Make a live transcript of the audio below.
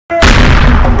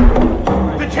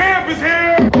champ is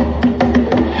here! The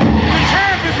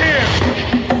champ is here!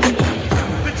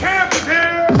 The champ is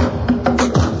here!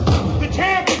 The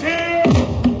champ is here!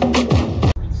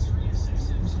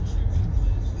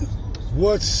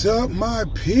 What's up, my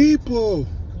people?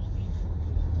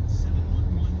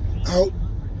 Out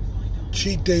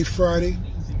cheat day Friday,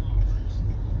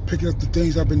 picking up the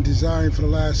things I've been desiring for the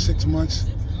last 6 months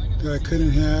that I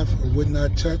couldn't have or would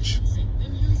not touch.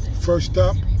 First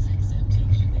up,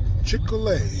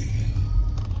 Chick-Fil-A.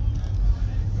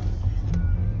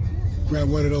 Grab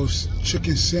one of those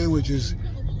chicken sandwiches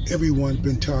everyone's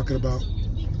been talking about.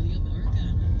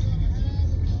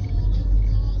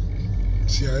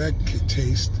 See how that could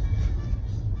taste.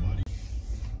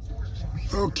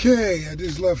 Okay, I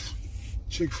just left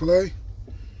Chick-fil-A.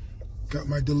 Got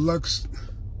my deluxe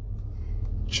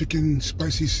chicken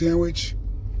spicy sandwich.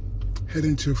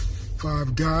 Heading to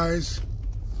Five Guys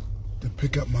to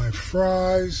pick up my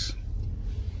fries.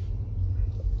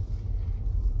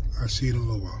 I'll see you in a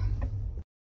little while.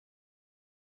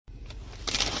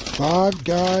 Five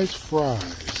Guys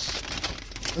fries.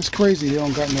 That's crazy. They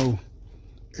don't got no.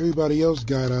 Everybody else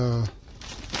got a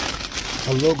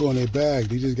logo on their bag.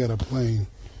 They just got a plain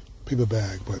paper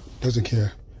bag, but doesn't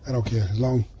care. I don't care as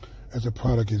long as the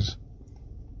product is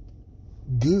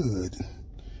good.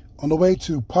 On the way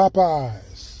to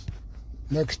Popeyes.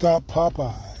 Next stop,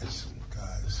 Popeyes,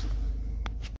 guys.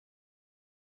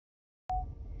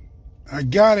 I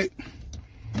got it.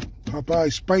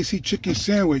 Popeyes spicy chicken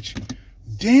sandwich.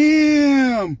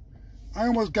 Damn! I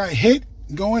almost got hit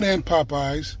going in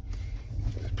Popeyes.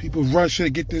 People rushing to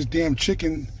get this damn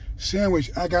chicken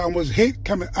sandwich. I got almost hit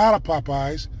coming out of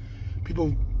Popeyes.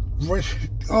 People rush.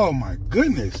 Oh my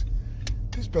goodness.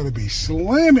 This better be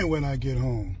slamming when I get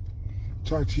home.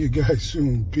 Talk to you guys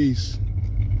soon. Peace.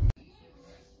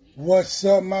 What's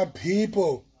up, my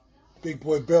people? Big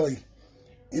boy Billy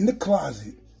in the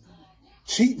closet.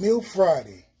 Cheat Meal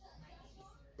Friday.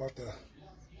 About to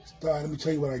start. Let me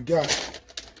tell you what I got.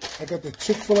 I got the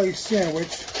Chick-fil-A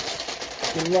sandwich,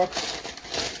 deluxe.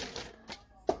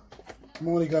 I'm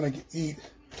only gonna eat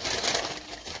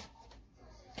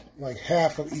like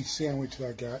half of each sandwich that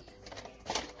I got.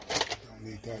 Don't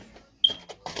need that.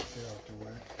 Get out the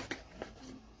way.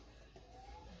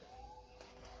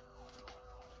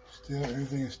 Still,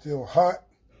 everything is still hot.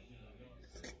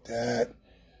 Look at that.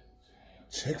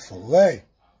 Chick-fil-A.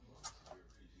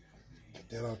 Get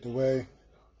that out the way.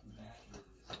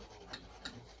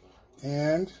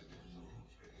 And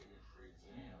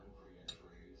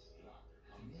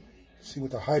see what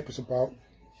the hype is about.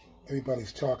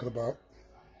 Everybody's talking about.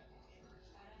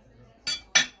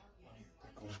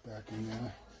 That goes back in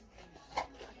there.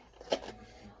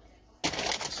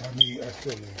 So I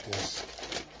still need this.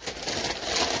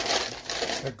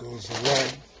 That goes away.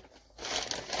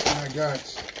 And I got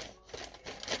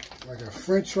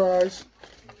French fries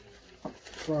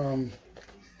from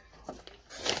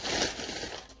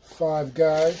Five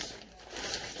Guys.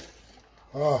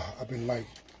 Oh, I've been like,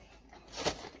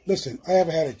 listen, I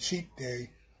haven't had a cheat day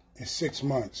in 6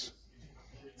 months.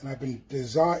 And I've been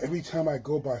designed, every time I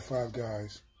go by Five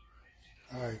Guys,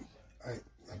 I'm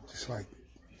just like,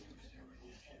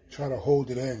 try to hold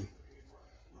it in.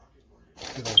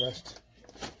 Get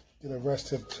a rest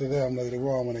to them later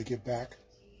on when they get back.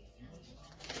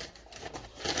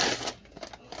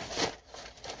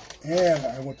 And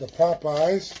I went to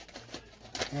Popeyes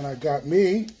and I got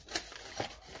me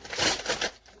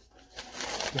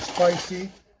the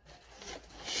spicy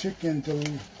chicken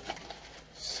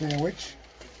sandwich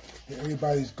that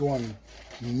everybody's going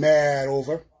mad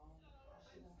over.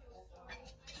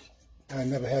 I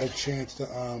never had a chance to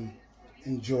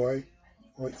enjoy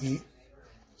or eat,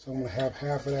 so I'm going to have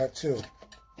half of that too.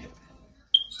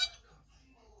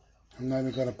 I'm not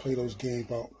even going to play those games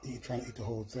about trying to eat the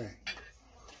whole thing.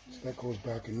 So that goes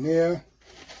back in there.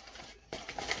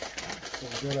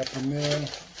 Throw that up in there.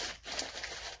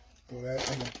 Throw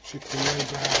that in the Chick-fil-A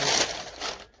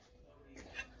bag.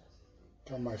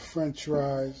 Got my French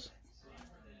fries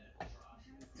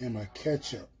and my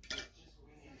ketchup.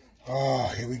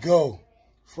 Ah, here we go.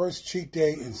 First cheat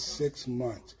day in 6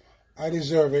 months. I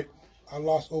deserve it. I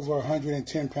lost over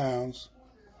 110 pounds.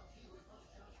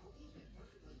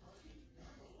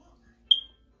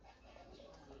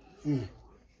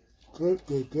 Good,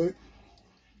 good, good.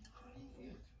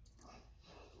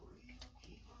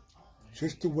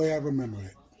 Just the way I remember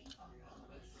it.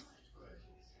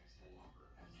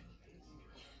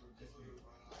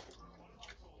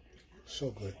 So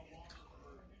good.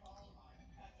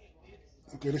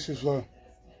 Okay, this is I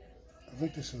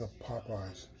think this is a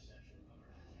Popeyes.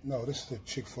 No, this is a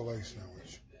Chick-fil-A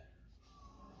sandwich.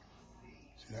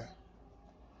 See that?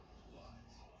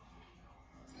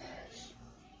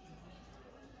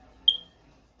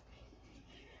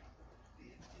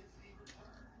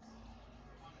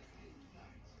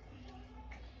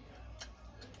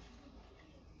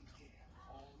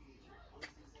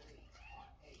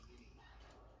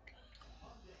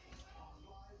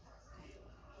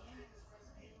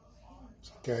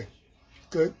 Okay,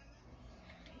 good.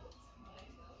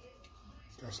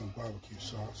 Got some barbecue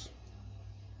sauce.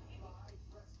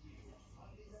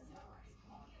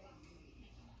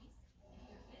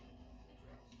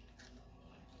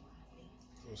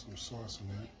 Throw some sauce in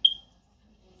there.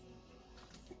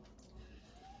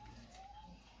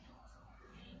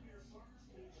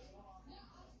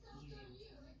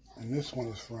 And this one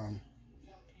is from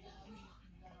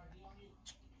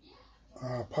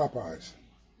Popeyes.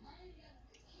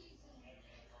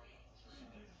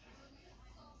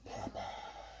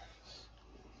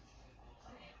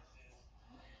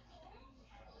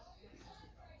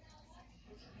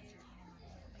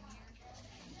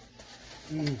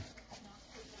 Mm.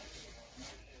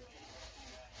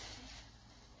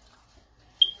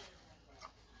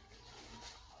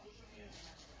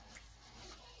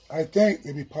 I think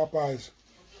maybe Popeyes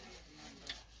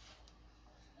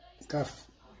got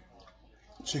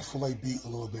Chick-Fil-A beat a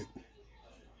little bit.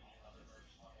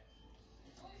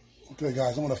 Okay,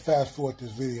 guys, I'm going to fast forward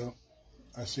this video.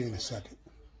 I'll see you in a second.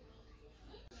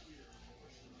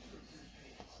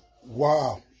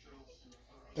 Wow.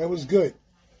 That was good.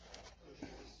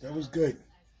 That was good.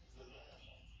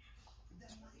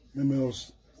 Remember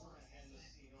those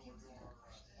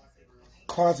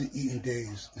closet eating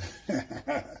days?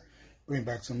 Bring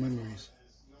back some memories.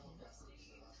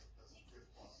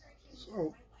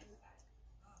 So,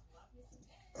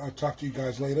 I'll talk to you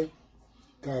guys later.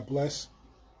 God bless.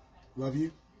 Love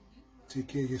you. Take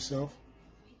care of yourself.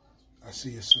 I'll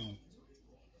see you soon.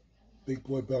 Big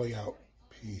Boy Belly out.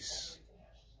 Peace.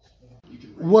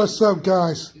 What's up,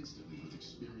 guys?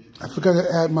 I forgot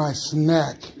to add my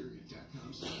snack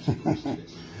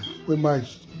with my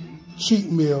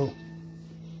cheat meal,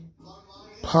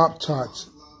 Pop-Tarts.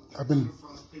 I've been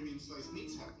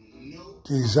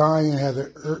desiring, had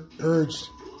the urge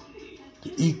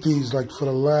to eat these like for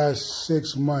the last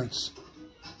 6 months.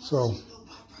 So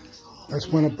that's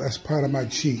part of my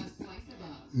cheat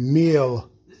meal.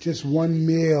 Just one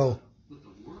meal.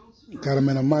 Got them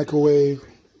in a microwave.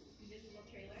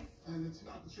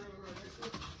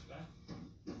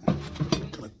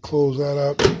 Gonna close that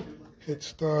up. Hit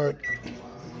start.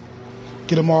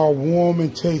 Get them all warm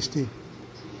and tasty.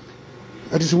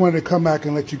 I just wanted to come back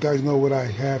and let you guys know what I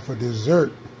had for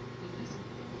dessert.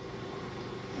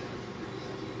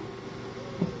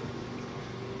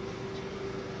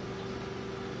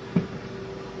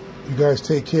 You guys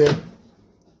take care.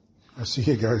 I'll see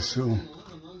you guys soon.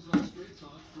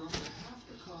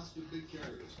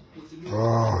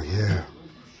 Oh, yeah.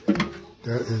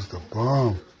 That is the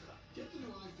bomb.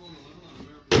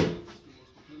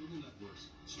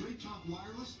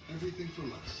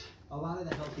 A lot of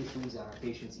the healthy foods that our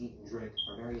patients eat and drink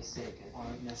are very acidic and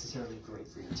aren't necessarily great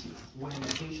for your teeth. When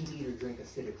patients eat or drink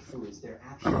acidic foods, they're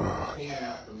actually cleaning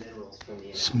out the minerals from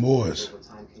the environment. S'mores. Over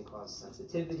time can cause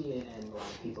sensitivity, and a lot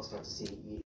of people start to see